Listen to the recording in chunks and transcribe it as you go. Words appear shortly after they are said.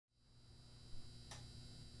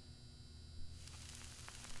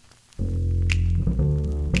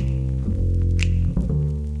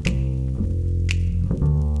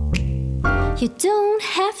You don't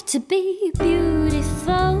have to be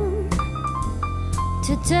beautiful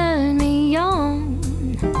to turn me on.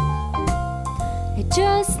 I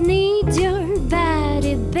just need your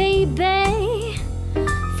body, baby,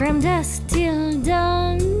 from dusk till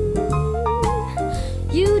dawn.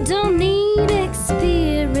 You don't need experience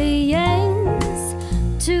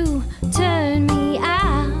to turn me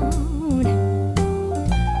out.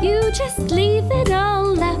 You just leave it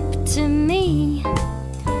all up to me.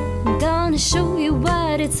 I'm gonna show you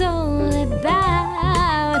what it's all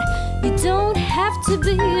about. You don't have to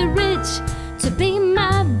be rich to be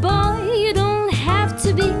my boy. You don't have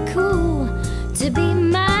to be cool to be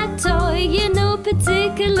my toy. You know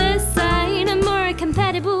particular sign I'm more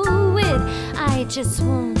compatible with. I just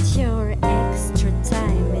want your extra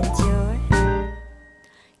time and your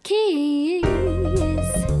kiss.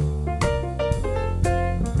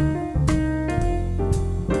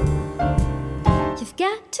 You've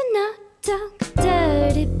got to not talk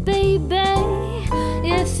dirty, baby,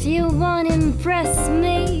 if you want to impress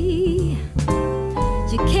me.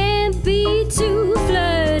 You can't be too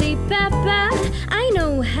flirty, papa. I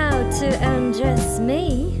know how to undress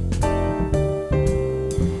me.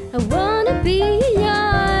 I wanna be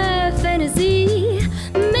your fantasy.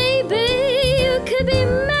 Maybe you could be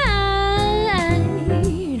mine.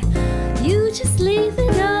 You just leave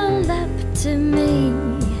it all up to me.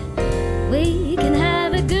 We can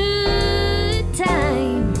have a good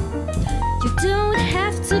time. You don't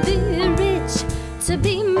have to be rich to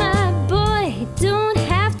be mine.